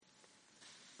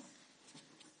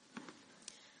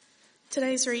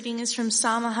Today's reading is from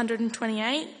Psalm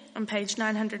 128 on page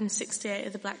 968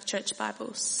 of the Black Church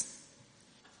Bibles.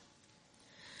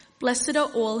 Blessed are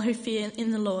all who fear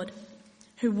in the Lord,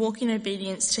 who walk in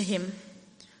obedience to him.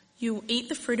 You will eat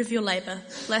the fruit of your labour,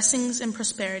 blessings and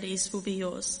prosperities will be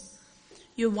yours.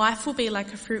 Your wife will be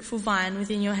like a fruitful vine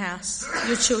within your house.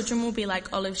 Your children will be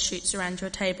like olive shoots around your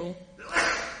table.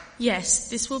 Yes,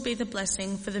 this will be the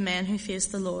blessing for the man who fears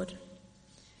the Lord.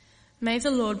 May the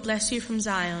Lord bless you from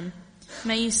Zion.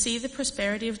 May you see the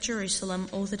prosperity of Jerusalem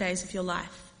all the days of your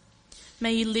life.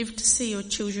 May you live to see your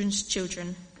children's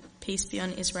children. Peace be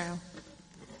on Israel.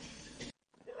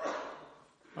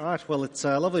 All right, well, it's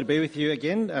lovely to be with you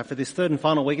again for this third and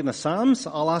final week in the Psalms.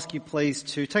 I'll ask you please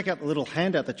to take out the little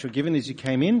handout that you're given as you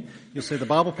came in. You'll see the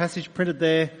Bible passage printed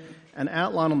there, an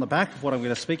outline on the back of what I'm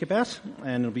going to speak about,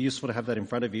 and it'll be useful to have that in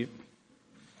front of you.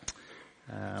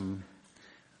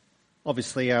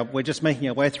 Obviously, we're just making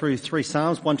our way through three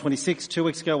Psalms, 126 2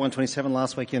 weeks ago, 127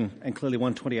 last week, and clearly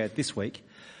 128 this week.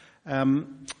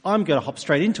 I'm going to hop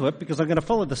straight into it because I'm going to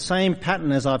follow the same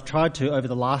pattern as I've tried to over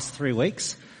the last 3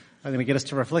 weeks. I'm going to get us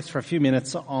to reflect for a few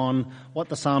minutes on what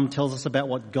the Psalm tells us about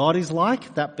what God is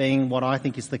like, that being what I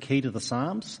think is the key to the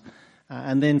Psalms.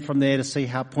 And then from there to see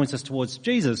how it points us towards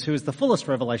Jesus, who is the fullest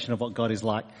revelation of what God is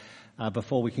like,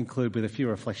 before we conclude with a few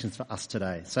reflections for us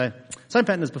today. So, same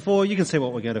pattern as before. You can see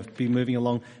what we're going to be moving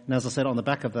along. And as I said, on the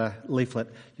back of the leaflet,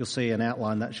 you'll see an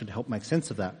outline that should help make sense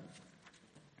of that.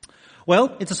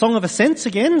 Well, it's a song of ascents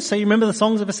again. So you remember the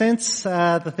songs of ascents,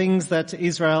 the songs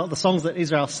that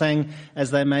Israel sang as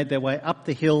they made their way up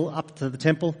the hill, up to the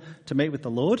temple to meet with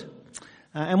the Lord.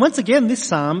 And once again, this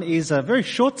psalm is a very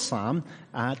short psalm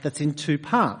that's in two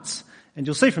parts. And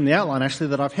you'll see from the outline actually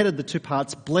that I've headed the two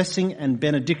parts blessing and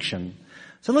benediction.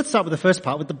 So let's start with the first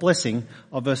part, with the blessing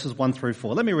of verses 1 through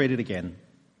 4. Let me read it again.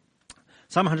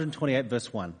 Psalm 128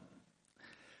 verse 1.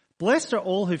 Blessed are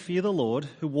all who fear the Lord,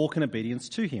 who walk in obedience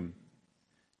to him.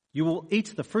 You will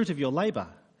eat the fruit of your labour.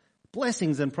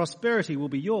 Blessings and prosperity will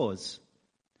be yours.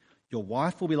 Your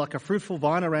wife will be like a fruitful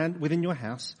vine around within your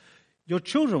house. Your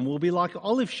children will be like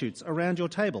olive shoots around your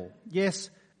table. Yes,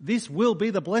 this will be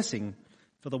the blessing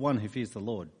for the one who fears the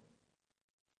Lord.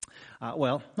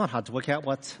 Well, not hard to work out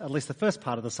what at least the first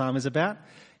part of the psalm is about.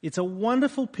 It's a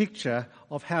wonderful picture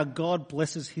of how God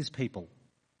blesses his people.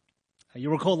 You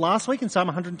recall last week in Psalm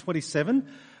 127,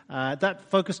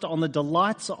 that focused on the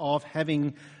delights of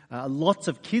having lots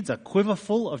of kids, a quiver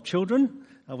full of children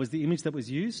was the image that was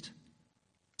used.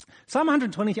 Psalm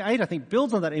 128, I think,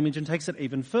 builds on that image and takes it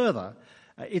even further.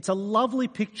 It's a lovely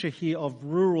picture here of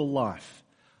rural life,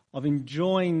 of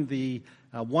enjoying the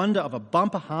wonder of a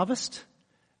bumper harvest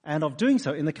and of doing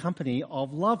so in the company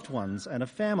of loved ones and a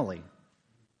family.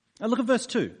 And look at verse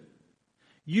 2.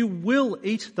 You will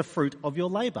eat the fruit of your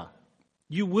labour.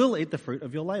 You will eat the fruit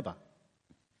of your labour.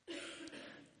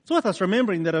 It's worth us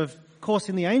remembering that, of course,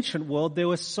 in the ancient world, there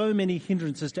were so many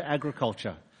hindrances to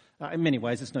agriculture. In many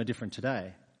ways, it's no different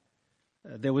today.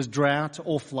 There was drought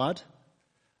or flood.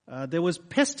 There was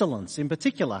pestilence in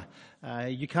particular.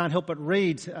 You can't help but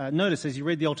notice as you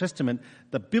read the Old Testament,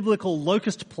 the biblical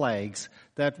locust plagues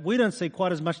that we don't see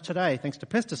quite as much today thanks to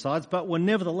pesticides, but were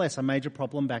nevertheless a major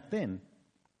problem back then.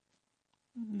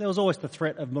 There was always the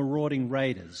threat of marauding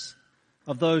raiders,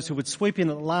 of those who would sweep in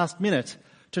at the last minute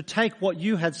to take what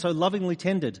you had so lovingly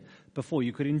tended before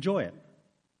you could enjoy it.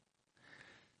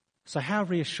 So how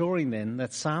reassuring then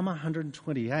that Psalm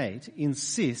 128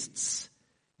 insists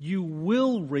you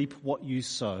will reap what you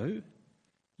sow,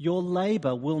 your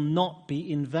labour will not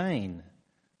be in vain,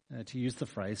 to use the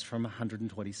phrase from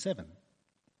 127.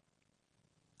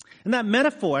 And that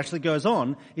metaphor actually goes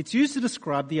on. It's used to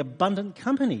describe the abundant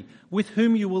company with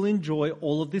whom you will enjoy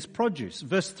all of this produce.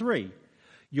 Verse 3,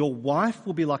 your wife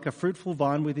will be like a fruitful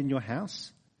vine within your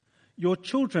house. Your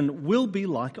children will be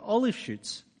like olive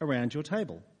shoots around your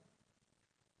table.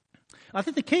 I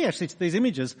think the key actually to these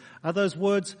images are those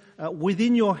words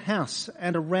within your house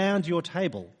and around your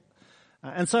table.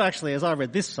 And so actually as I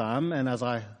read this psalm and as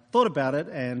I thought about it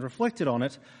and reflected on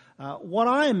it, what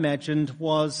I imagined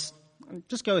was,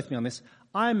 just go with me on this,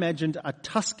 I imagined a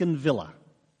Tuscan villa.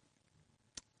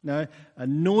 A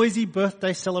noisy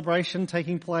birthday celebration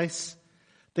taking place.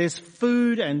 There's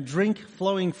food and drink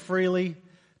flowing freely.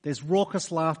 There's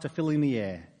raucous laughter filling the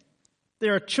air.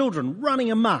 There are children running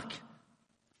amok.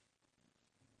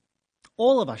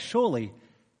 All of us surely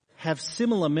have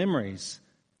similar memories,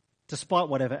 despite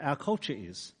whatever our culture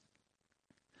is.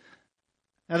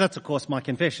 Now that's of course my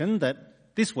confession that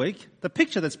this week, the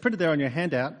picture that's printed there on your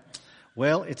handout,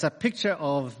 well, it's a picture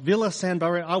of Villa San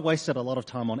Barrio. I wasted a lot of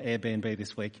time on Airbnb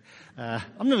this week.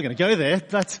 I'm never going to go there,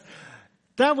 but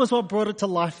that was what brought it to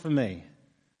life for me.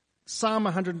 Psalm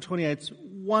 128's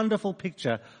wonderful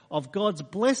picture of God's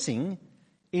blessing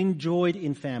enjoyed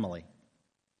in family.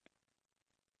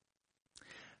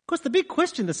 Of course, the big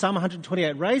question that Psalm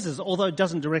 128 raises, although it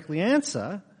doesn't directly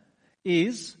answer,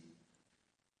 is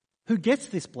who gets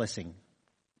this blessing?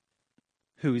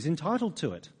 Who is entitled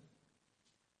to it?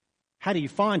 How do you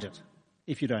find it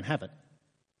if you don't have it?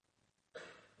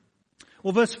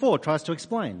 Well, verse 4 tries to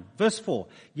explain. Verse 4,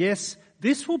 yes,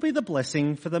 this will be the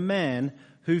blessing for the man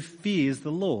who fears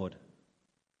the Lord.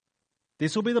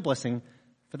 This will be the blessing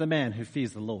for the man who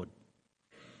fears the Lord.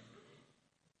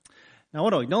 Now, I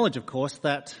want to acknowledge, of course,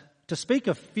 that to speak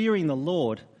of fearing the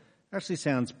Lord actually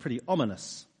sounds pretty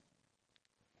ominous.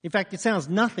 In fact, it sounds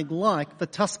nothing like the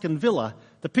Tuscan villa,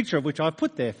 the picture of which I've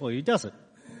put there for you, does it?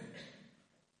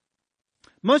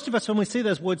 Most of us, when we see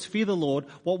those words, fear the Lord,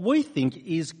 what we think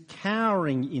is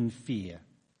cowering in fear,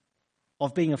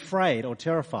 of being afraid or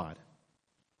terrified.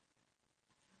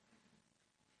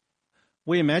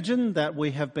 We imagine that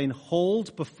we have been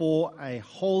hauled before a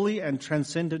holy and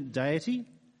transcendent deity.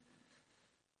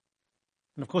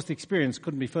 And of course, the experience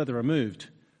couldn't be further removed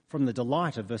from the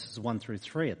delight of verses 1 through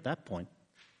 3 at that point.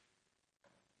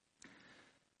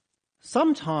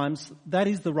 Sometimes that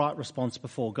is the right response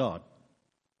before God.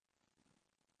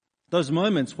 Those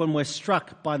moments when we're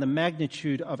struck by the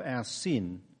magnitude of our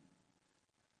sin,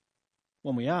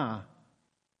 when we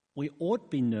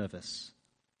ought be nervous,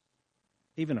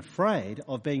 even afraid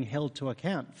of being held to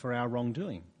account for our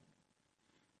wrongdoing.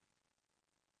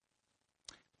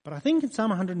 But I think in Psalm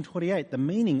 128, the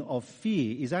meaning of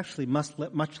fear is actually much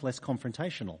less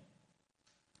confrontational.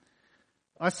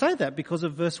 I say that because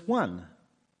of verse 1.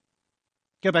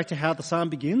 Go back to how the psalm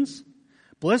begins.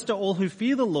 Blessed are all who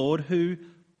fear the Lord, who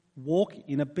walk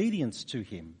in obedience to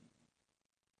him.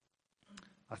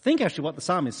 I think actually what the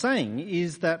psalm is saying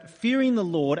is that fearing the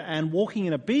Lord and walking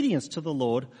in obedience to the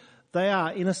Lord, they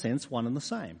are in a sense one and the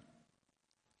same.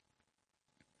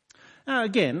 Now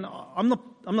again, I'm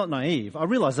not naive. I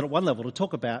realise that at one level to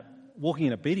talk about walking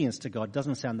in obedience to God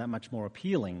doesn't sound that much more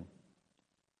appealing.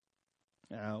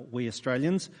 We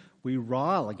Australians, we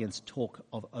rile against talk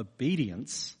of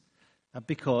obedience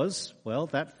because, well,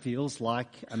 that feels like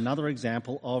another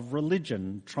example of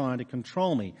religion trying to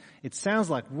control me. It sounds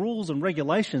like rules and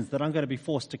regulations that I'm going to be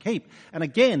forced to keep. And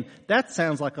again, that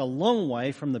sounds like a long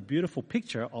way from the beautiful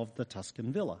picture of the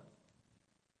Tuscan villa.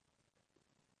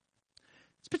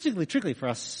 It's particularly tricky for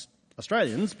us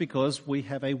Australians because we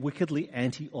have a wickedly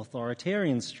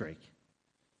anti-authoritarian streak.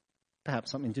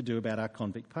 Perhaps something to do about our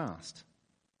convict past.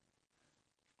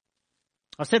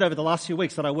 I've said over the last few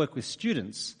weeks that I work with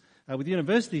students, with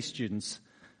university students,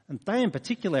 and they in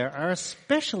particular are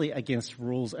especially against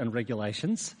rules and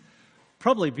regulations,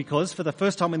 probably because for the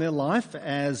first time in their life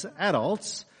as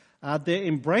adults, they're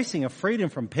embracing a freedom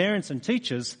from parents and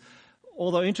teachers,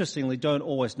 although interestingly don't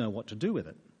always know what to do with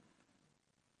it.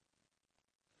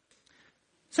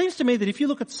 Seems to me that if you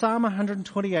look at Psalm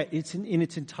 128 in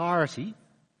its entirety,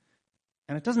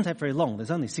 and it doesn't take very long,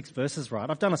 there's only 6 verses, right?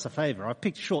 I've done us a favour. I've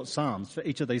picked short psalms for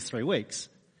each of these 3 weeks.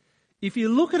 If you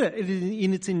look at it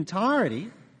in its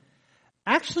entirety,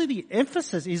 actually the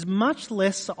emphasis is much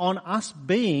less on us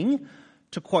being,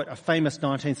 to quote a famous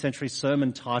 19th century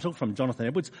sermon title from Jonathan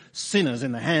Edwards, sinners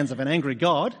in the hands of an angry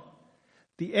God.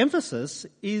 The emphasis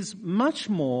is much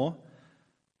more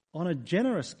on a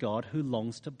generous God who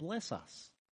longs to bless us.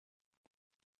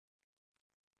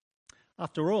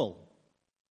 After all,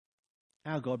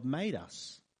 our God made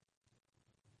us.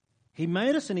 He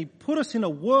made us and he put us in a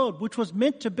world which was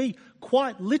meant to be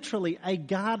quite literally a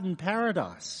garden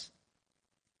paradise.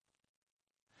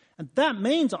 And that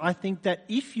means, I think, that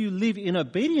if you live in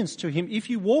obedience to him, if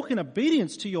you walk in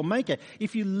obedience to your Maker,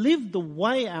 if you live the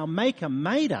way our Maker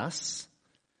made us,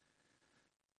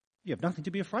 you have nothing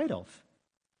to be afraid of.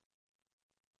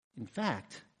 In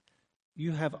fact,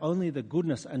 you have only the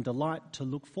goodness and delight to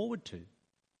look forward to.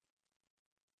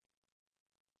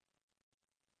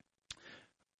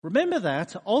 Remember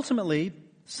that, ultimately,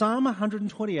 Psalm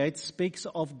 128 speaks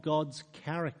of God's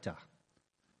character.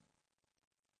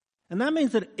 And that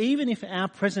means that even if our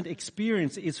present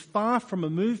experience is far from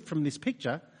removed from this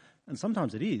picture, and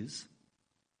sometimes it is,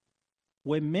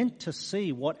 we're meant to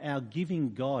see what our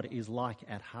giving God is like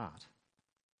at heart.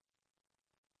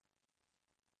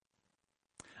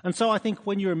 And so I think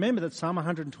when you remember that Psalm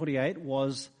 128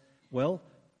 was, well,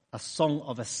 a song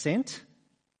of ascent,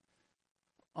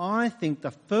 I think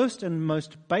the first and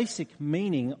most basic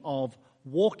meaning of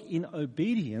walk in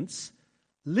obedience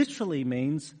literally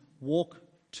means walk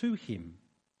to him,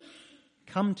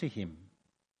 come to him,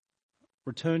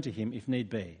 return to him if need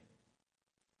be.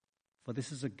 For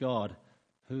this is a God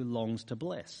who longs to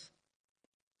bless.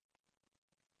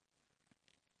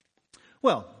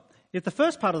 Well, if the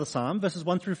first part of the psalm, verses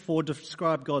 1 through 4,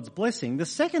 describe God's blessing, the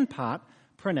second part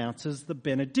pronounces the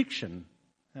benediction.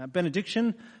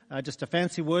 Benediction, just a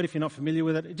fancy word if you're not familiar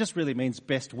with it, it just really means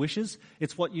best wishes.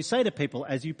 It's what you say to people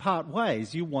as you part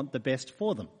ways. You want the best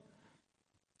for them.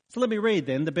 So let me read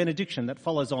then the benediction that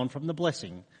follows on from the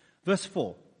blessing. Verse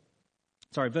 5.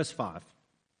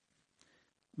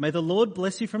 May the Lord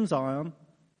bless you from Zion.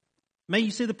 May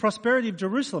you see the prosperity of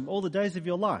Jerusalem all the days of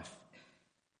your life.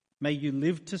 May you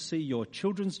live to see your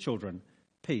children's children.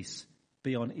 Peace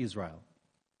be on Israel.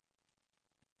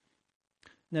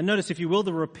 Now notice, if you will,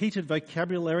 the repeated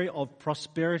vocabulary of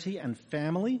prosperity and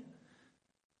family,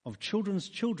 of children's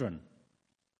children.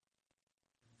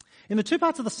 In the two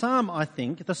parts of the psalm, I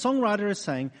think, the songwriter is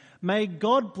saying, may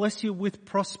God bless you with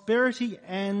prosperity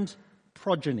and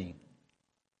progeny.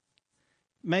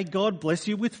 May God bless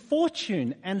you with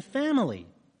fortune and family.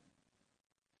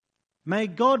 May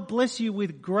God bless you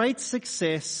with great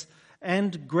success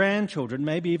and grandchildren,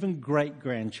 maybe even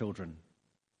great-grandchildren.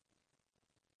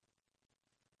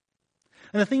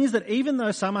 And the thing is that even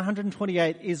though Psalm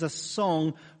 128 is a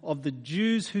song of the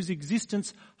Jews whose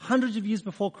existence hundreds of years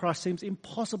before Christ seems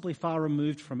impossibly far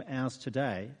removed from ours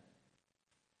today,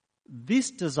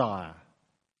 this desire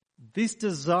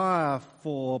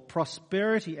for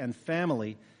prosperity and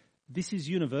family, this is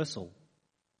universal.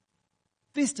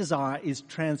 This desire is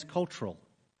transcultural.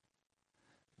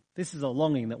 This is a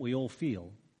longing that we all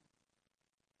feel.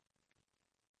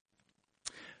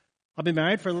 I've been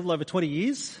married for a little over 20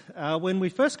 years. When we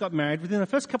first got married, within the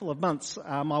first couple of months,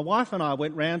 my wife and I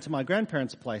went round to my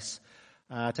grandparents' place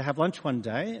to have lunch one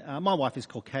day. My wife is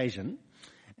Caucasian.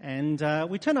 And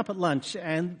we turn up at lunch,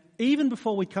 and even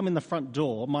before we come in the front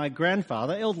door, my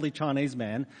grandfather, elderly Chinese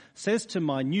man, says to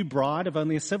my new bride of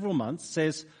only several months,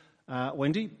 says,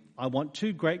 Wendy, I want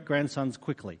 2 great-grandsons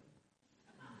quickly.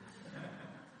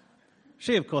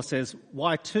 She, of course, says,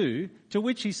 why 2? To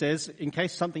which he says, in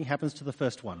case something happens to the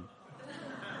first one.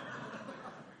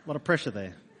 A lot of pressure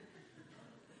there.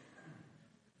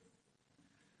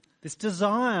 This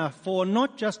desire for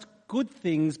not just good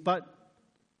things, but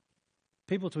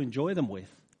people to enjoy them with.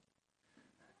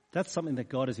 That's something that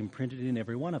God has imprinted in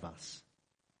every one of us.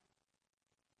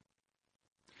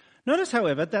 Notice,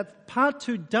 however, that part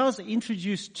 2 does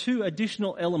introduce 2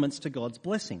 additional elements to God's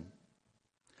blessing.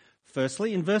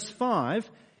 Firstly, in verse 5,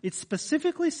 it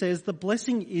specifically says the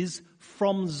blessing is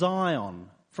from Zion.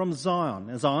 From Zion.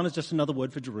 And Zion is just another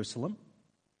word for Jerusalem.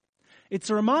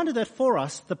 It's a reminder that for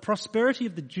us, the prosperity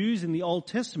of the Jews in the Old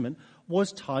Testament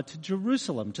was tied to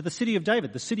Jerusalem, to the city of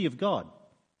David, the city of God.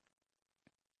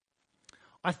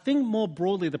 I think more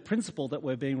broadly the principle that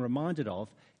we're being reminded of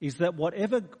is that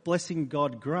whatever blessing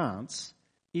God grants,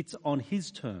 it's on His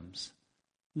terms,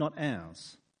 not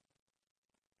ours.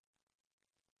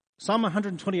 Psalm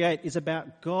 128 is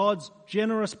about God's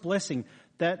generous blessing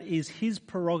that is His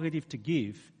prerogative to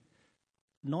give,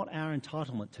 not our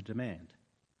entitlement to demand.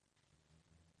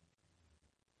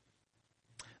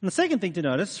 And the second thing to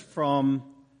notice from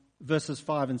verses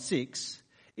 5 and 6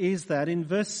 is that in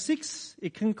verse 6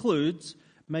 it concludes,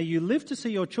 may you live to see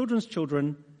your children's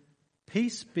children,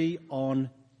 peace be on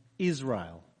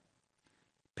Israel.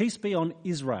 Peace be on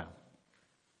Israel.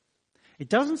 It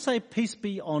doesn't say peace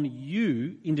be on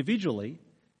you individually,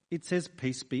 it says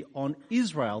peace be on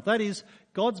Israel. That is,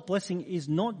 God's blessing is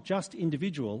not just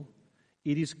individual,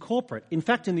 it is corporate. In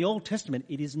fact, in the Old Testament,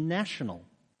 it is national.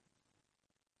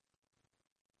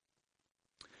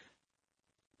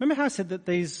 Remember how I said that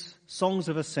these songs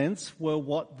of ascents were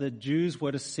what the Jews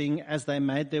were to sing as they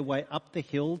made their way up the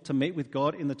hill to meet with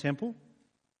God in the temple?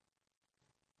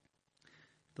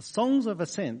 The songs of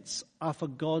ascents are for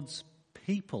God's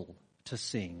people to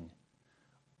sing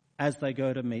as they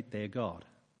go to meet their God.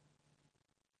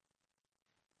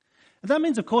 And that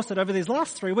means, of course, that over these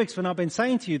last 3 weeks when I've been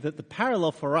saying to you that the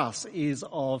parallel for us is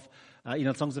of,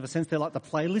 songs of ascents, they're like the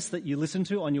playlist that you listen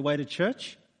to on your way to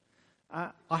church.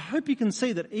 I hope you can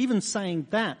see that even saying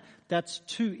that, that's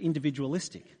too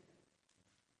individualistic.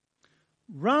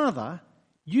 Rather,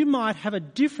 you might have a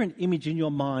different image in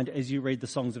your mind as you read the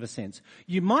Songs of Ascents.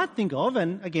 You might think of,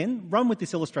 and again, run with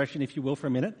this illustration if you will for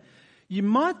a minute, you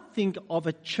might think of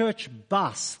a church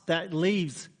bus that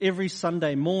leaves every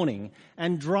Sunday morning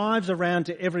and drives around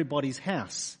to everybody's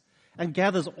house and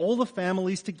gathers all the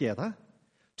families together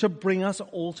to bring us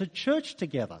all to church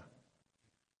together.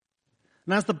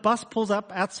 And as the bus pulls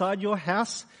up outside your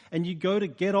house and you go to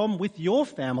get on with your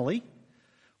family,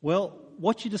 well,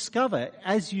 what you discover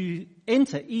as you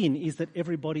enter in is that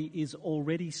everybody is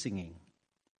already singing.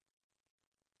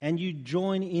 And you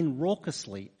join in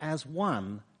raucously as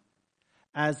one,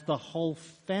 as the whole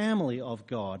family of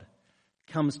God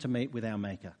comes to meet with our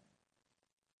Maker.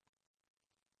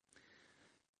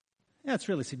 Now, it's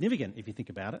really significant if you think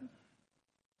about it.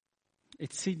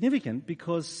 It's significant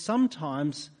because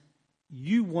sometimes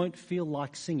you won't feel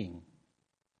like singing.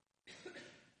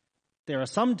 There are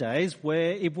some days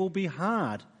where it will be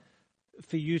hard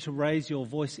for you to raise your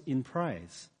voice in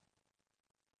praise.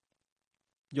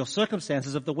 Your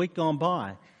circumstances of the week gone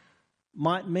by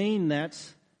might mean that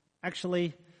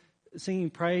actually singing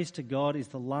praise to God is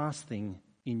the last thing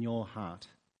in your heart.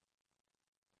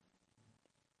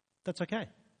 That's okay.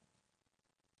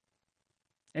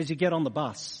 As you get on the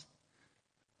bus,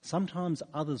 sometimes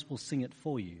others will sing it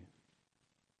for you,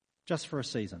 just for a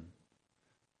season,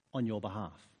 on your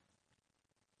behalf.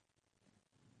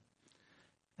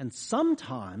 And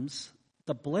sometimes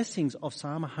the blessings of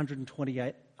Psalm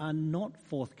 128 are not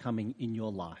forthcoming in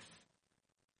your life.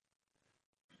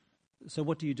 So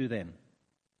what do you do then?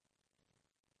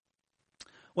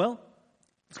 Well,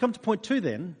 let's come to point 2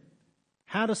 then.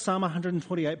 How does Psalm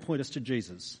 128 point us to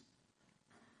Jesus?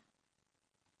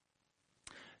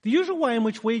 The usual way in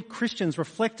which we Christians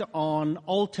reflect on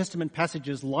Old Testament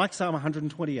passages like Psalm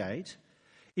 128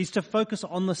 is to focus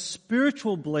on the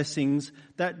spiritual blessings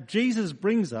that Jesus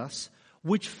brings us,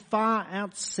 which far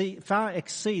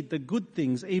exceed the good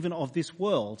things even of this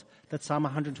world that Psalm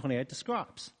 128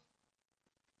 describes.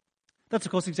 That's,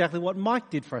 of course, exactly what Mike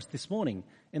did for us this morning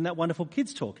in that wonderful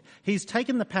kids' talk. He's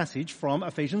taken the passage from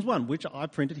Ephesians 1, which I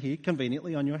printed here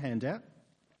conveniently on your handout.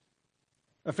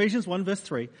 Ephesians 1 verse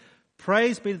 3,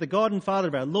 "Praise be to the God and Father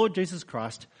of our Lord Jesus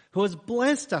Christ, who has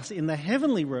blessed us in the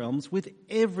heavenly realms with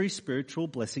every spiritual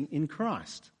blessing in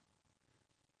Christ."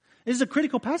 This is a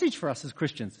critical passage for us as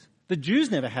Christians. The Jews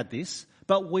never had this,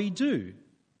 but we do.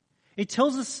 It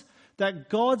tells us that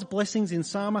God's blessings in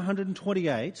Psalm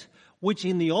 128, which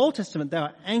in the Old Testament they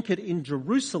were anchored in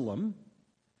Jerusalem,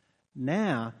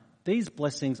 now these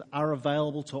blessings are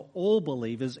available to all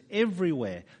believers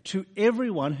everywhere, to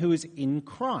everyone who is in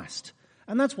Christ.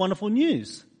 And that's wonderful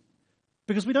news,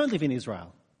 because we don't live in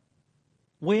Israel.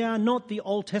 We are not the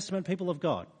Old Testament people of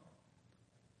God.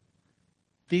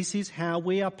 This is how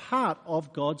we are part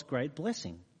of God's great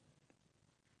blessing.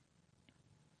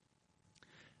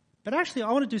 But actually,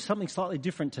 I want to do something slightly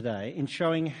different today in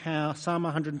showing how Psalm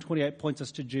 128 points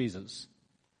us to Jesus.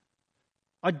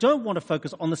 I don't want to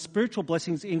focus on the spiritual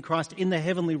blessings in Christ in the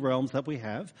heavenly realms that we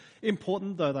have,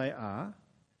 important though they are.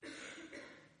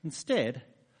 Instead,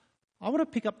 I want to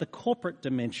pick up the corporate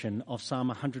dimension of Psalm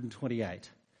 128.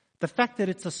 The fact that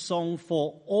it's a song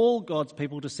for all God's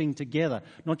people to sing together,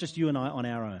 not just you and I on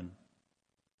our own.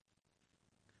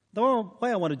 The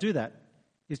way I want to do that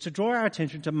is to draw our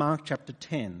attention to Mark chapter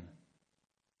 10.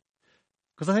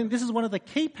 Because I think this is one of the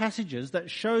key passages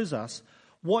that shows us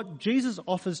what Jesus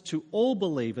offers to all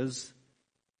believers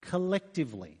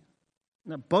collectively.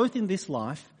 Now, both in this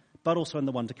life, but also in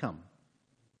the one to come.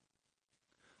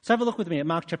 So have a look with me at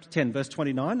Mark chapter 10, verse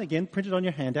 29, again printed on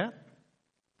your handout.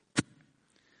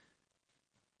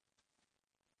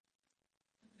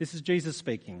 This is Jesus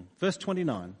speaking. Verse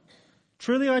 29,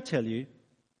 "Truly I tell you,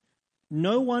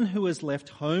 no one who has left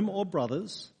home or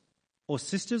brothers, or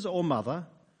sisters or mother,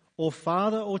 or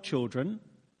father or children,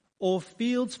 or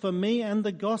fields for me and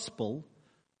the gospel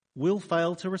will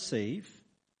fail to receive,"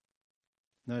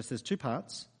 notice there's 2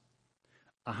 parts,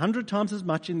 100 times as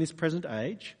much in this present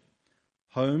age,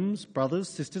 homes, brothers,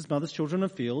 sisters, mothers, children,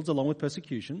 and fields, along with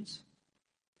persecutions,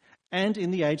 and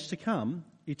in the age to come,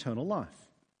 eternal life.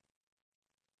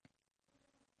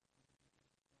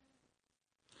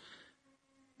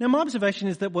 Now, my observation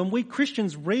is that when we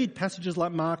Christians read passages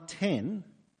like Mark 10,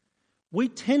 we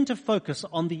tend to focus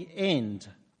on the end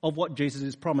of what Jesus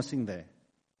is promising there.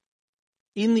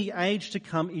 In the age to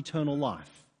come, eternal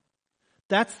life.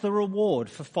 That's the reward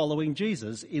for following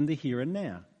Jesus in the here and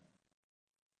now.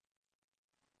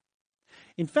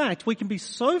 In fact, we can be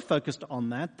so focused on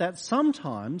that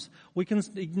sometimes we can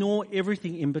ignore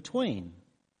everything in between.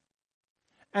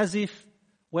 As if,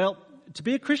 well, to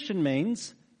be a Christian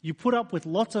means you put up with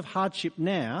lots of hardship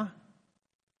now.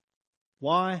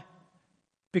 Why?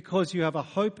 Because you have a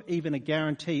hope, even a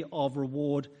guarantee of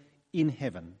reward in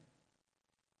heaven.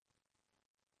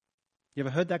 You ever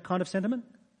heard that kind of sentiment?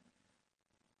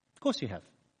 Of course you have.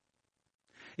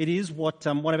 It is what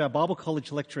one of our Bible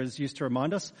college lecturers used to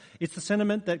remind us. It's the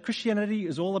sentiment that Christianity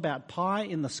is all about pie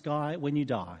in the sky when you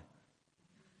die.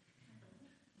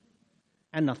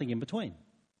 And nothing in between.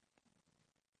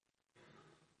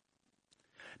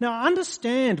 Now, I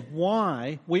understand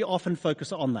why we often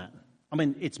focus on that. I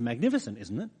mean, it's magnificent,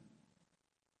 isn't it?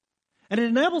 And it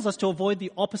enables us to avoid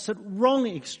the opposite wrong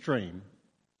extreme.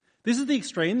 This is the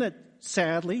extreme that,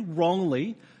 sadly,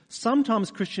 wrongly,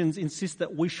 sometimes Christians insist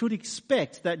that we should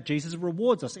expect that Jesus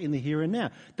rewards us in the here and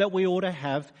now, that we ought to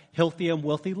have healthy and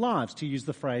wealthy lives, to use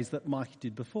the phrase that Mike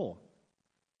did before.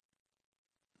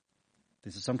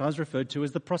 This is sometimes referred to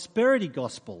as the prosperity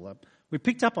gospel. We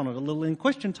picked up on it a little in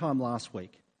question time last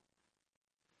week.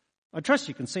 I trust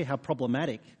you can see how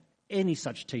problematic any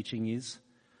such teaching is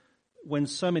when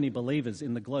so many believers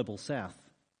in the global south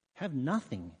have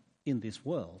nothing in this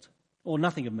world, or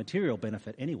nothing of material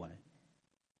benefit anyway.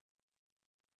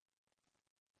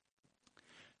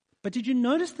 But did you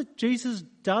notice that Jesus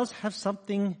does have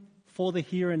something for the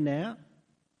here and now?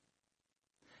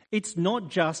 It's not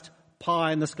just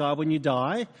pie in the sky when you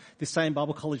die. This same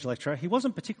Bible college lecturer, he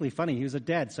wasn't particularly funny. He was a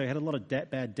dad, so he had a lot of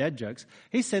bad dad jokes.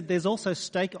 He said there's also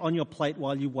steak on your plate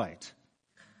while you wait.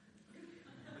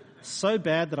 So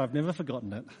bad that I've never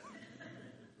forgotten it.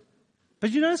 But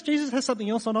you notice Jesus has something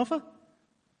else on offer?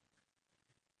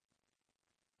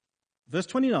 Verse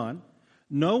 29,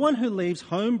 no one who leaves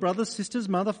home, brothers, sisters,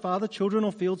 mother, father, children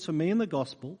or fields for me in the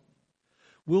gospel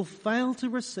will fail to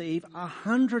receive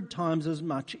 100 times as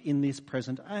much in this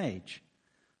present age.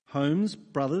 Homes,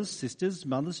 brothers, sisters,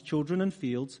 mothers, children and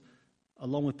fields,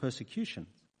 along with persecution.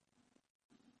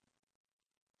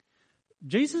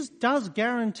 Jesus does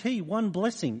guarantee one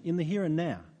blessing in the here and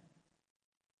now.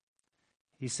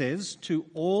 He says, to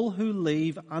all who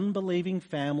leave unbelieving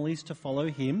families to follow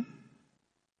him,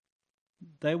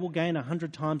 they will gain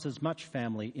 100 times as much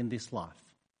family in this life.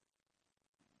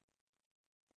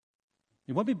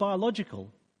 It won't be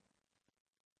biological.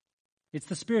 It's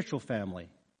the spiritual family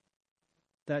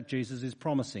that Jesus is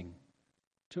promising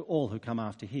to all who come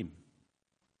after him.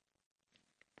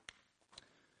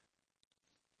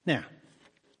 Now,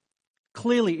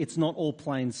 clearly it's not all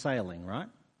plain sailing, right?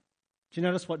 Do you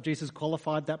notice what Jesus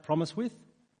qualified that promise with?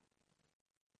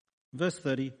 Verse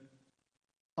 30,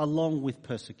 along with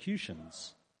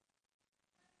persecutions.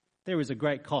 There is a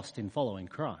great cost in following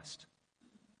Christ.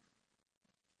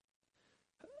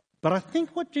 But I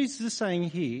think what Jesus is saying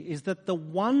here is that the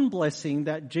one blessing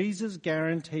that Jesus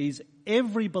guarantees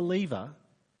every believer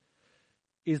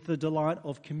is the delight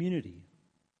of community,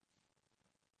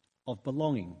 of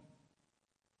belonging,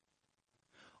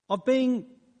 of being,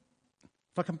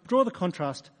 if I can draw the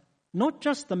contrast, not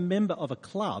just the member of a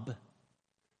club,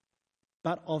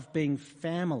 but of being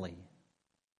family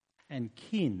and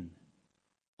kin,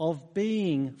 of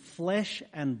being flesh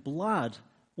and blood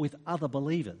with other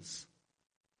believers.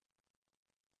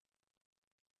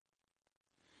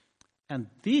 And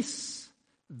this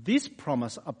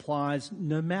promise applies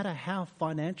no matter how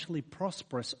financially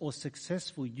prosperous or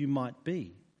successful you might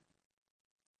be.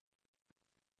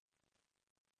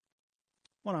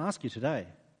 I want to ask you today,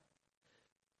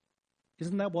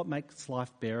 isn't that what makes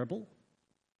life bearable?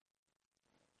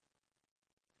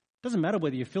 Doesn't matter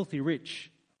whether you're filthy rich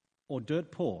or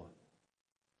dirt poor.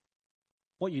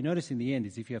 What you notice in the end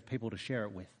is if you have people to share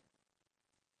it with.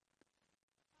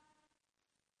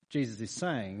 Jesus is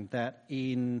saying that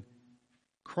in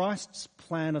Christ's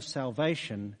plan of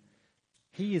salvation,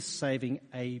 he is saving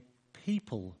a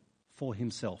people for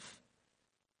himself,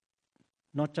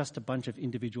 not just a bunch of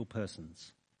individual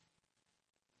persons.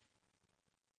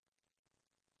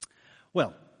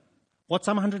 Well, what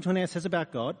Psalm 128 says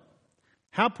about God,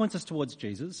 how it points us towards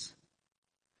Jesus.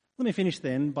 Let me finish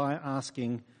then by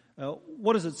asking,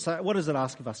 what does it say? What does it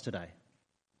ask of us today?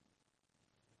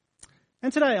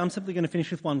 And today I'm simply going to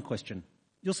finish with one question.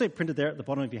 You'll see it printed there at the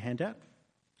bottom of your handout.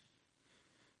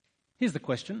 Here's the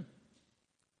question.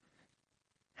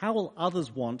 How will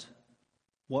others want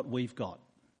what we've got?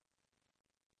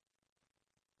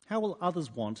 How will others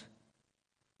want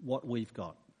what we've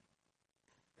got?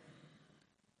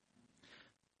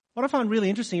 What I find really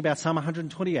interesting about Psalm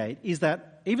 128 is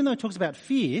that even though it talks about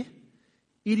fear,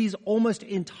 it is almost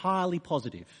entirely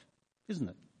positive, isn't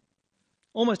it?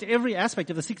 Almost every aspect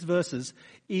of the 6 verses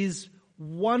is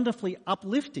wonderfully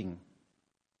uplifting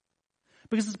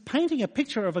because it's painting a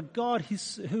picture of a God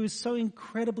who is so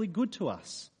incredibly good to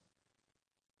us.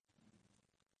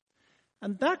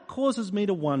 And that causes me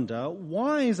to wonder,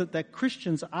 why is it that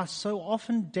Christians are so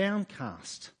often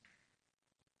downcast,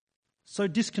 so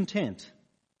discontent?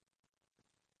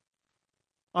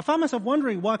 I find myself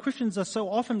wondering why Christians are so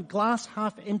often glass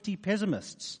half empty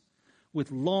pessimists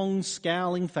with long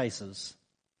scowling faces.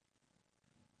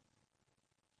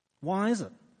 Why is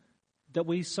it that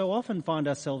we so often find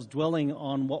ourselves dwelling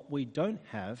on what we don't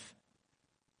have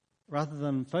rather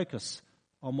than focus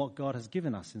on what God has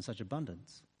given us in such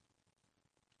abundance?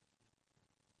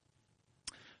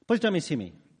 Please don't mishear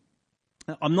me.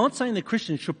 I'm not saying that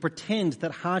Christians should pretend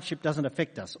that hardship doesn't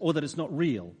affect us or that it's not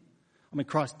real. I mean,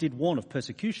 Christ did warn of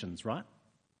persecutions, right?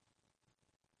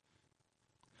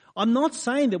 I'm not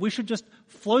saying that we should just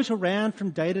float around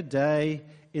from day to day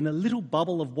in a little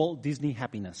bubble of Walt Disney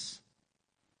happiness.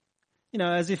 You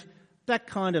know, as if that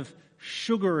kind of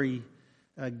sugary,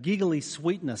 giggly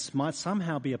sweetness might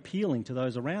somehow be appealing to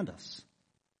those around us.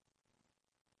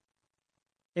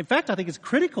 In fact, I think it's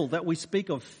critical that we speak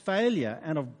of failure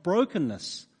and of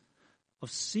brokenness,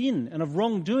 of sin and of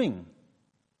wrongdoing,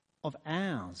 of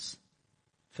ours,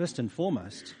 first and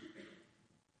foremost.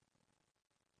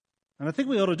 And I think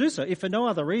we ought to do so, if for no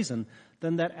other reason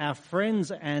than that our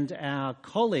friends and our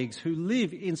colleagues who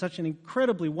live in such an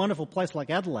incredibly wonderful place like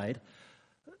Adelaide,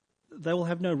 they will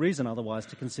have no reason otherwise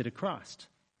to consider Christ.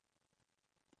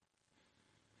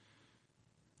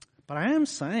 But I am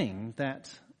saying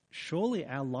that surely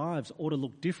our lives ought to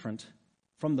look different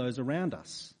from those around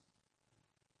us.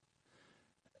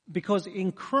 Because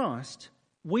in Christ,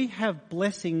 we have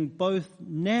blessing both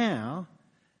now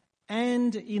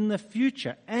and in the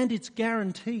future, and it's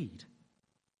guaranteed.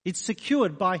 It's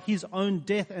secured by his own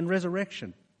death and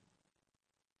resurrection.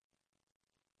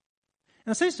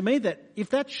 And it seems to me that if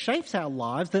that shapes our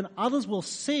lives, then others will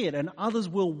see it and others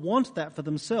will want that for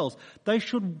themselves. They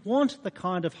should want the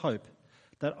kind of hope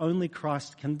that only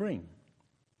Christ can bring.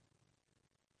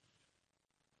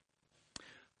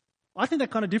 I think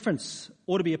that kind of difference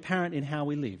ought to be apparent in how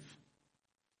we live.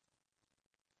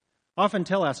 I often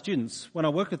tell our students when I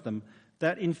work with them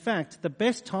that in fact the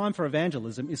best time for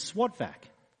evangelism is SWATVAC.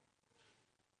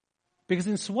 Because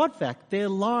in SWATVAC their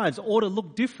lives ought to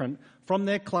look different from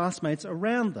their classmates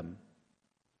around them.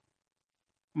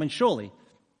 I mean, surely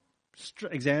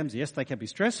exams, yes, they can be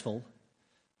stressful,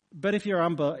 but if you're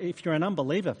an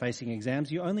unbeliever facing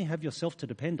exams, you only have yourself to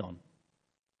depend on.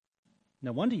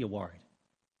 No wonder you're worried.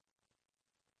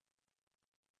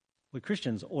 We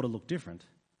Christians ought to look different.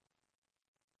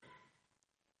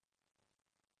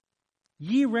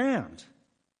 Year round,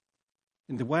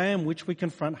 in the way in which we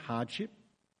confront hardship,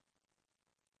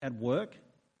 at work,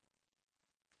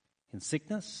 in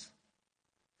sickness,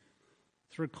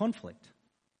 through conflict.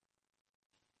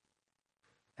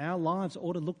 Our lives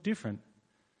ought to look different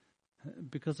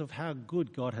because of how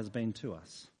good God has been to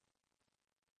us.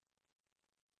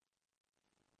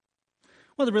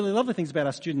 One of the really lovely things about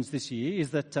our students this year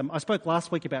is that I spoke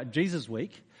last week about Jesus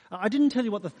Week. I didn't tell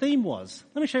you what the theme was.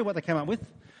 Let me show you what they came up with.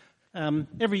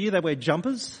 Every year they wear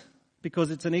jumpers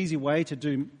because it's an easy way to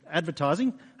do advertising.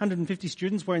 150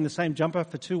 students wearing the same jumper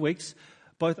for 2 weeks.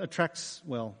 Both attracts,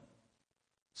 well,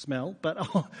 smell, but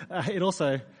it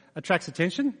also attracts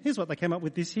attention. Here's what they came up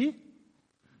with this year.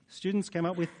 Students came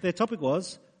up with, their topic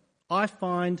was, I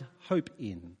find hope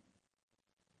in.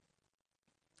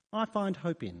 I find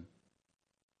hope in.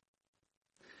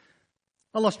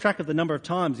 I lost track of the number of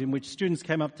times in which students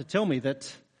came up to tell me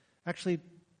that actually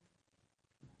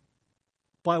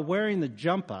by wearing the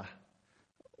jumper,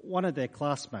 one of their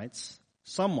classmates,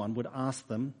 someone would ask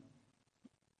them,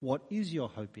 what is your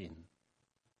hope in?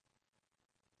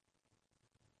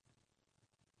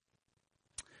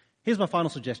 Here's my final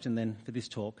suggestion then for this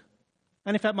talk,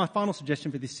 and in fact my final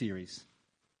suggestion for this series.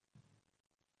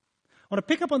 I want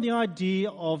to pick up on the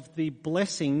idea of the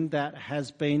blessing that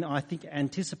has been, I think,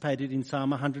 anticipated in Psalm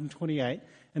 128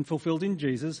 and fulfilled in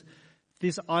Jesus,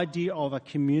 this idea of a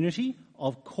community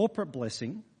of corporate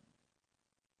blessing.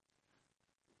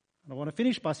 And I want to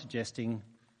finish by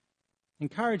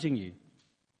encouraging you.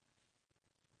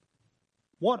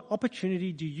 What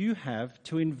opportunity do you have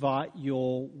to invite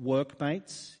your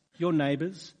workmates, your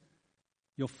neighbours,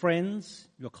 your friends,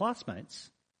 your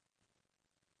classmates?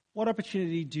 What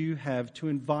opportunity do you have to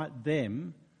invite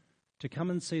them to come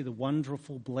and see the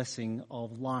wonderful blessing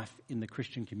of life in the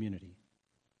Christian community?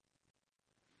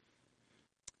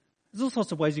 There's all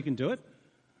sorts of ways you can do it.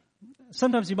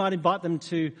 Sometimes you might invite them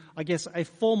to, a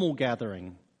formal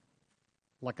gathering,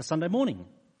 like a Sunday morning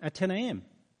at 10 a.m.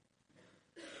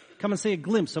 Come and see a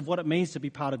glimpse of what it means to be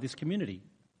part of this community.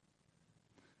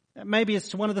 Maybe it's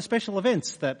to one of the special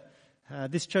events that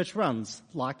this church runs,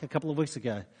 like a couple of weeks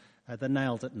ago, the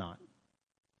Nailed at Night.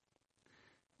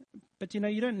 But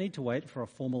you don't need to wait for a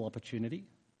formal opportunity.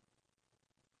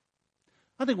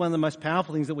 I think one of the most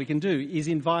powerful things that we can do is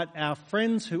invite our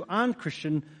friends who aren't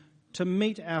Christian to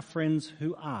meet our friends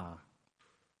who are.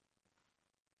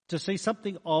 To see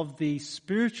something of the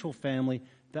spiritual family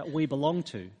that we belong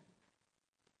to.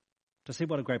 To see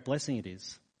what a great blessing it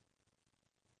is.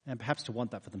 And perhaps to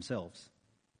want that for themselves.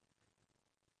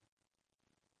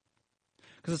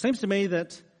 Because it seems to me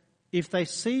that if they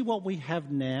see what we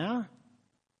have now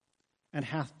and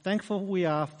how thankful we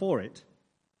are for it,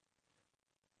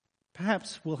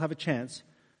 perhaps we'll have a chance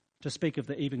to speak of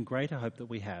the even greater hope that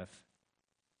we have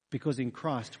because in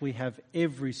Christ we have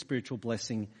every spiritual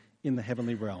blessing in the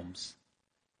heavenly realms.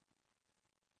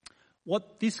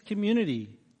 What this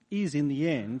community is in the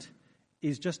end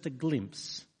is just a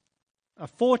glimpse, a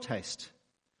foretaste,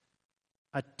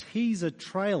 a teaser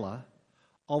trailer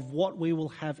of what we will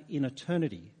have in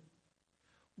eternity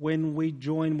when we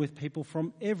join with people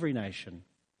from every nation,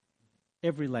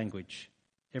 every language,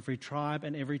 every tribe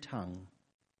and every tongue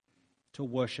to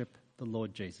worship the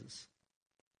Lord Jesus.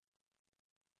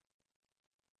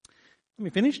 Let me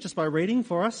finish just by reading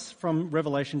for us from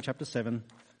Revelation chapter 7,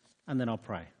 and then I'll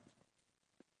pray.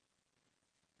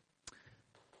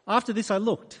 After this I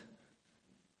looked,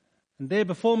 and there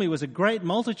before me was a great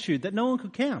multitude that no one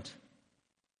could count,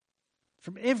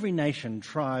 from every nation,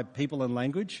 tribe, people and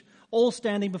language, all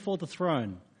standing before the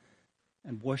throne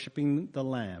and worshipping the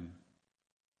Lamb.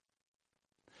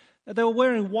 They were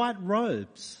wearing white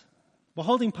robes, were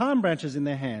holding palm branches in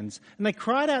their hands, and they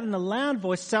cried out in a loud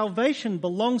voice, "Salvation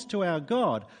belongs to our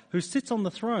God, who sits on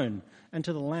the throne, and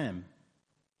to the Lamb."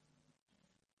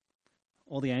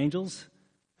 All the angels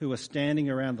who were standing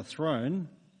around the throne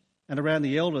and around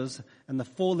the elders and the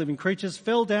 4 living creatures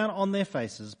fell down on their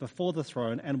faces before the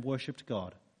throne and worshipped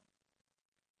God.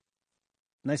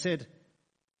 And they said,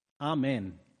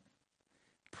 "Amen.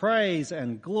 Praise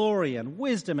and glory and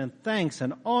wisdom and thanks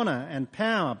and honour and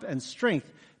power and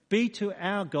strength be to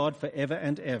our God forever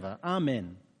and ever.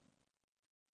 Amen."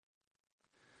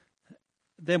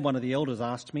 Then one of the elders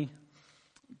asked me,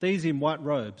 "These in white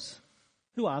robes,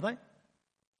 who are they?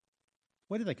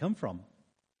 Where do they come from?"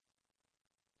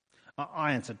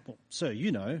 I answered, "Well, sir,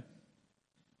 you know."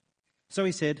 So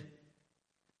he said,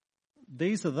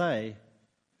 "These are they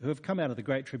who have come out of the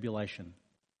great tribulation.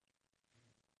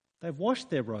 They've washed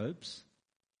their robes.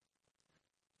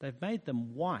 They've made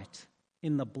them white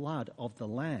in the blood of the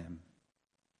Lamb.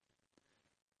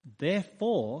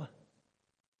 Therefore,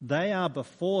 they are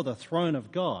before the throne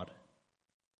of God.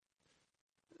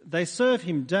 They serve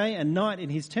him day and night in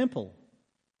his temple.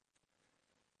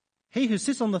 He who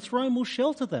sits on the throne will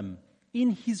shelter them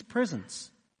in his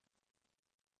presence.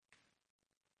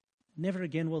 Never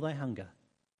again will they hunger.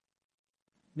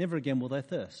 Never again will they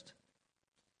thirst.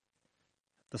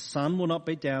 The sun will not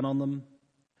beat down on them,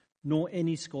 nor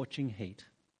any scorching heat.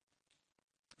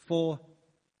 For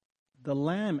the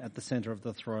Lamb at the centre of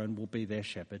the throne will be their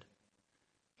shepherd.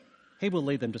 He will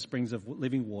lead them to springs of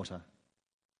living water,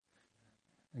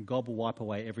 and God will wipe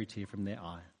away every tear from their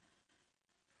eye."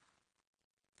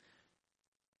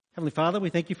 Heavenly Father, we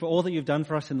thank you for all that you've done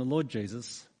for us in the Lord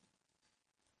Jesus.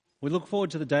 We look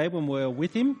forward to the day when we're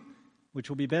with him, which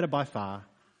will be better by far.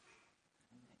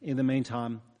 In the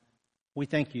meantime, we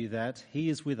thank you that he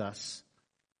is with us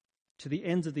to the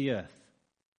ends of the earth.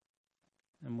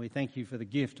 And we thank you for the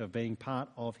gift of being part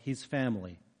of his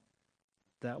family,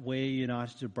 that we're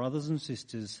united to brothers and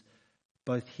sisters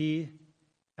both here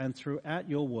and throughout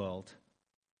your world,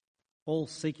 all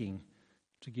seeking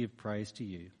to give praise to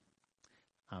you.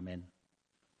 Amen.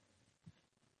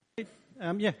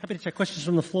 Happy to take questions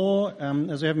from the floor,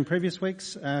 as we have in previous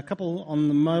weeks. A couple on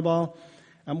the mobile.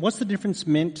 What's the difference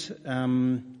meant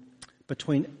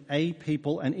between a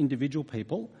people and individual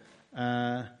people?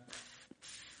 I'm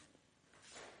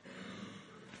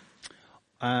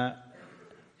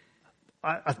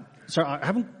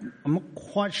not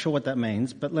quite sure what that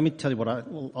means, but let me tell you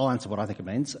I'll answer what I think it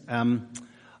means.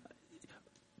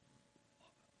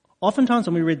 Oftentimes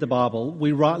when we read the Bible,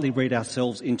 we rightly read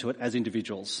ourselves into it as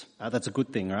individuals. That's a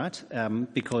good thing, right?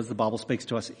 Because the Bible speaks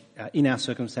to us in our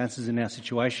circumstances, in our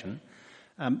situation.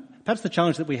 Perhaps the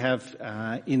challenge that we have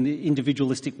in the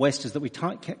individualistic West is that we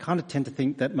kind of tend to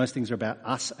think that most things are about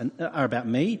us and are about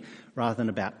me rather than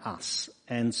about us.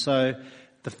 And so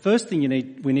the first thing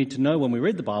we need to know when we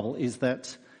read the Bible is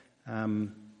that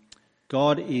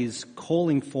God is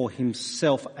calling for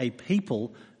himself a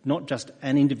people, not just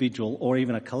an individual or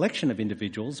even a collection of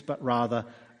individuals, but rather,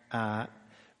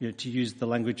 to use the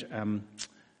language, an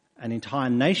entire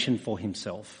nation for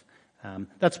himself.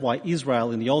 That's why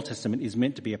Israel in the Old Testament is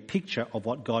meant to be a picture of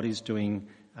what God is doing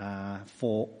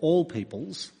for all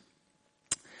peoples.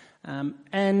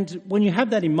 And when you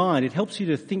have that in mind, it helps you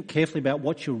to think carefully about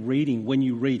what you're reading when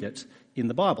you read it in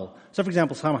the Bible. So, for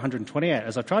example, Psalm 128,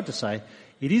 as I tried to say,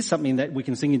 it is something that we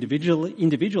can sing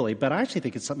individually, but I actually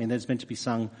think it's something that's meant to be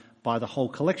sung by the whole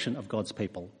collection of God's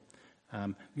people.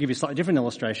 I'll give you a slightly different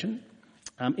illustration.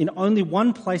 In only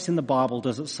one place in the Bible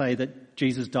does it say that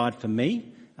Jesus died for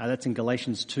me. That's in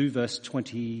Galatians 2, verse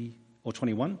 20 or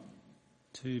 21.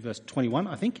 2, verse 21,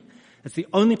 I think. It's the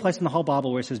only place in the whole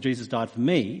Bible where it says Jesus died for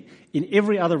me. In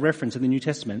every other reference in the New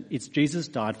Testament, it's Jesus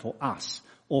died for us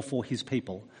or for his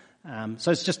people.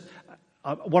 So it's just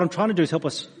what I'm trying to do is help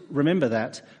us remember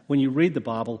that when you read the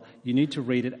Bible, you need to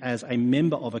read it as a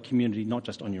member of a community, not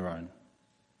just on your own.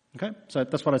 Okay? So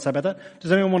that's what I'd say about that.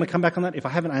 Does anyone want to come back on that if I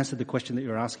haven't answered the question that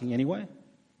you're asking anyway?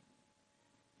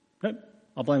 No?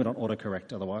 I'll blame it on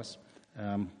autocorrect otherwise,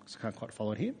 because I can't quite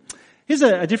follow it here. Here's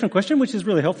a different question, which is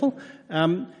really helpful.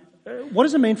 What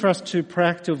does it mean for us to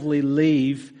proactively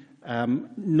leave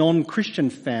non-Christian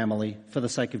family for the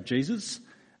sake of Jesus?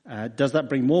 Does that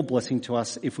bring more blessing to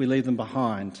us if we leave them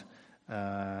behind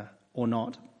or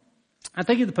not? And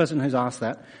thank you to the person who's asked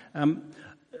that.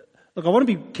 Look, I want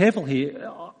to be careful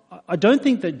here. I don't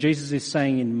think that Jesus is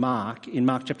saying in Mark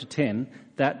chapter 10,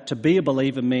 that to be a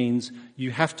believer means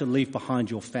you have to leave behind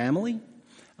your family.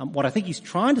 What I think he's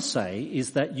trying to say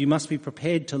is that you must be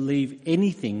prepared to leave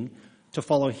anything to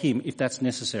follow him if that's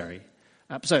necessary.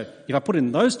 So if I put it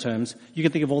in those terms, you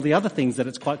can think of all the other things that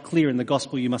it's quite clear in the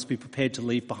gospel you must be prepared to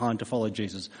leave behind to follow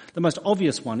Jesus. The most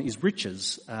obvious one is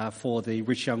riches for the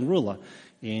rich young ruler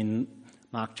in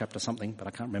Mark chapter something, but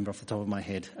I can't remember off the top of my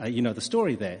head. You know the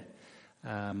story there.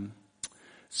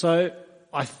 So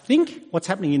I think what's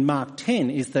happening in Mark 10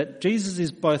 is that Jesus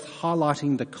is both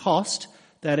highlighting the cost,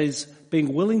 that is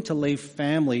being willing to leave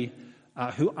family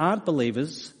who aren't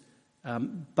believers,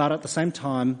 but at the same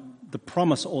time the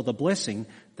promise or the blessing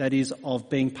that is of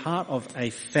being part of a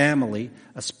family,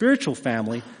 a spiritual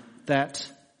family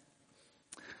that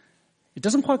it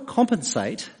doesn't quite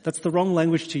compensate, that's the wrong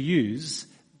language to use,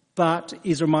 but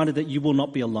is reminded that you will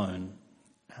not be alone.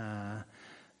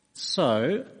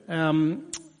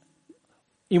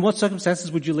 In what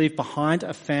circumstances would you leave behind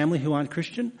a family who aren't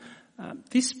Christian?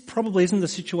 This probably isn't the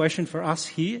situation for us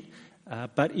here,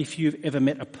 but if you've ever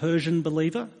met a Persian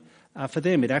believer, for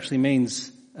them it actually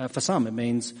means, for some it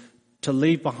means to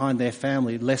leave behind their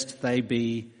family lest they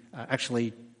be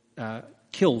actually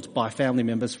killed by family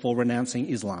members for renouncing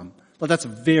Islam. Well, that's a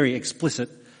very explicit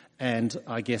and,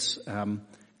 I guess,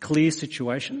 clear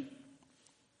situation.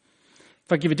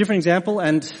 If I give a different example,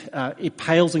 and it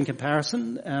pales in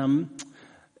comparison,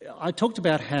 I talked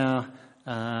about how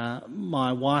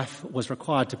my wife was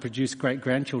required to produce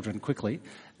great-grandchildren quickly.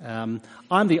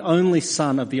 I'm the only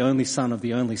son of the only son of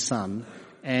the only son,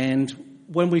 and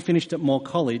when we finished at Moore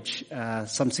College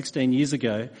some 16 years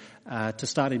ago to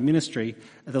start in ministry,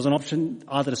 there was an option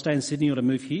either to stay in Sydney or to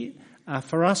move here.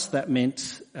 For us, that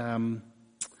meant,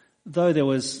 though there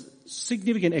was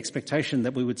significant expectation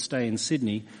that we would stay in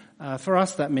Sydney, for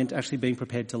us that meant actually being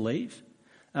prepared to leave.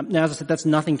 Now, as I said, that's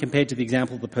nothing compared to the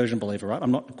example of the Persian believer, right?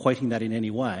 I'm not equating that in any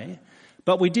way.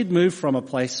 But we did move from a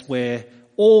place where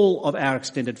all of our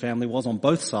extended family was on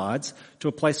both sides to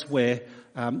a place where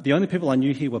the only people I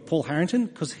knew here were Paul Harrington,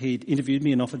 because he'd interviewed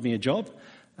me and offered me a job,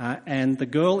 and the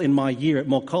girl in my year at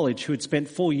Moore College who had spent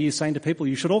 4 years saying to people,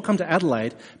 you should all come to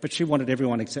Adelaide, but she wanted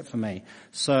everyone except for me.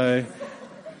 So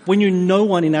we knew no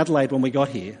one in Adelaide when we got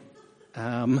here.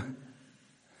 Our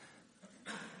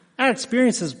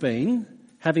experience has been,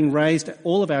 having raised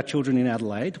all of our children in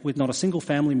Adelaide with not a single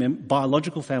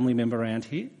biological family member around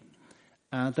here,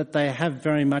 that they have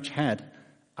very much had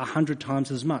 100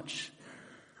 times as much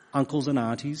uncles and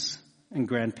aunties and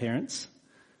grandparents.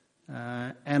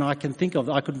 And I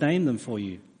could name them for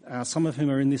you, some of whom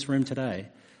are in this room today,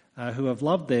 who have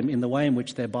loved them in the way in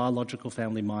which their biological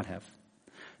family might have.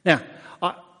 Now,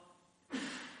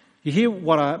 you hear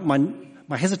what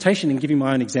my hesitation in giving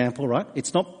my own example, right?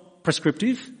 It's not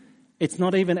prescriptive. It's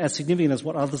not even as significant as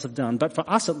what others have done, but for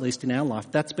us at least in our life,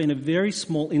 that's been a very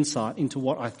small insight into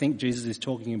what I think Jesus is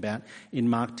talking about in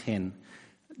Mark 10.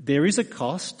 There is a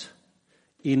cost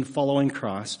in following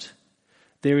Christ.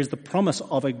 There is the promise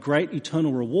of a great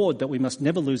eternal reward that we must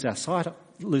never lose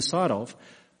sight of,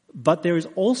 but there is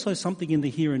also something in the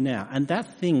here and now, and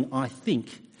that thing, I think,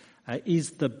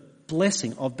 is the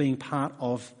blessing of being part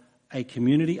of a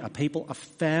community, a people, a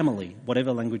family,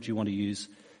 whatever language you want to use.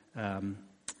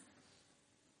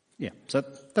 So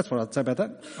that's what I'd say about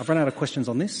that. I've run out of questions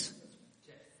on this.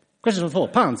 Questions on the floor.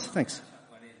 Pans, thanks.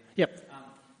 Yep.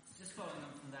 Just following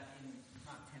on from that, in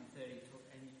Mark 10:30,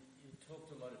 and you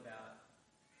talked a lot about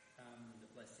the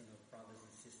blessing of brothers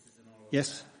and sisters and all of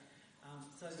yes.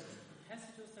 that. So the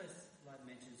passage also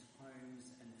mentions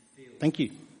homes and fields. Thank you.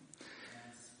 And I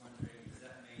was wondering, does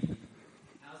that mean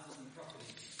houses and property?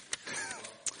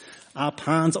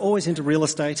 Pans, always into real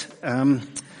estate.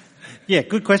 Yeah,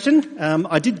 good question.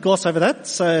 I did gloss over that,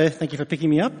 so thank you for picking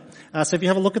me up. So if you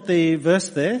have a look at the verse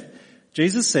there,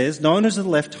 Jesus says, no one who has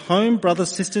left home, brothers,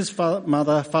 sisters,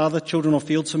 mother, father, children or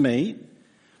fields for me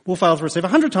will fail to receive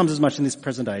 100 times as much in this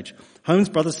present age. Homes,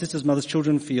 brothers, sisters, mothers,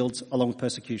 children, fields, along with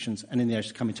persecutions, and in the age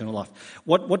to come eternal life.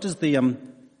 What is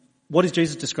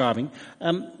Jesus describing?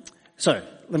 So,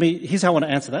 here's how I want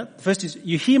to answer that. First is,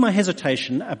 you hear my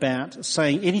hesitation about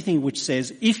saying anything which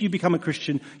says, if you become a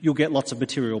Christian, you'll get lots of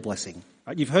material blessing.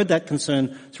 Right? You've heard that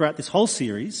concern throughout this whole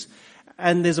series,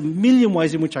 and there's a million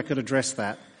ways in which I could address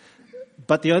that.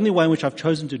 But the only way in which I've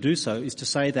chosen to do so is to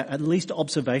say that, at least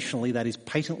observationally, that is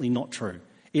patently not true.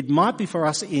 It might be for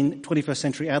us in 21st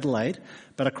century Adelaide,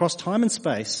 but across time and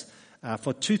space,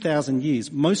 for 2,000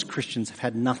 years, most Christians have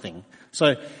had nothing.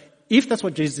 So, if that's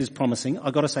what Jesus is promising,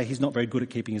 I've got to say he's not very good at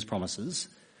keeping his promises,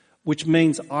 which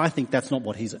means I think that's not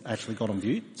what he's actually got on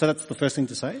view. So that's the first thing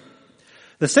to say.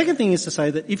 The second thing is to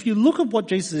say that if you look at what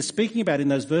Jesus is speaking about in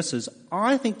those verses,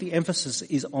 I think the emphasis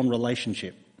is on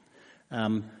relationship.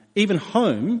 Even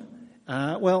home,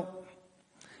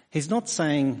 he's not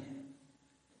saying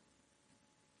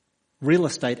real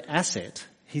estate asset,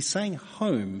 he's saying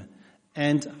home.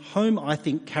 And home, I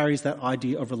think, carries that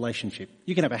idea of relationship.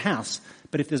 You can have a house,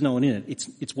 but if there's no one in it,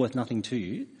 it's worth nothing to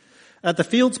you. The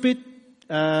fields bit,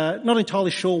 not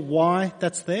entirely sure why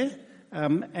that's there.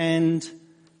 And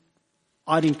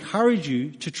I'd encourage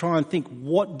you to try and think,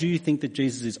 what do you think that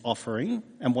Jesus is offering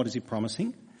and what is he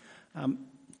promising?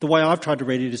 The way I've tried to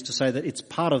read it is to say that it's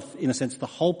part of, in a sense, the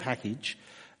whole package.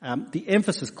 The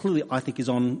emphasis clearly, I think, is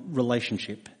on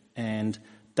relationship, and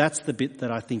that's the bit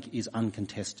that I think is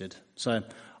uncontested. So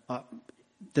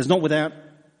there's more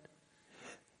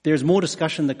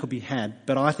discussion that could be had,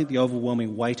 but I think the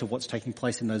overwhelming weight of what's taking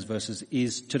place in those verses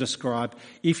is to describe,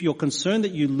 if you're concerned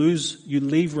that you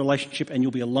leave relationship and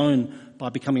you'll be alone by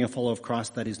becoming a follower of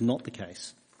Christ, that is not the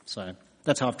case. So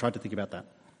that's how I've tried to think about that.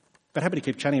 But happy to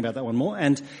keep chatting about that one more.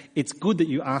 And it's good that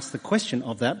you ask the question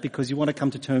of that, because you want to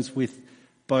come to terms with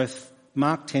both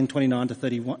Mark 10:29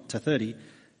 to 30,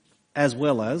 as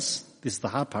well as, this is the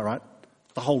hard part, right,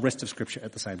 the whole rest of Scripture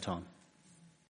at the same time.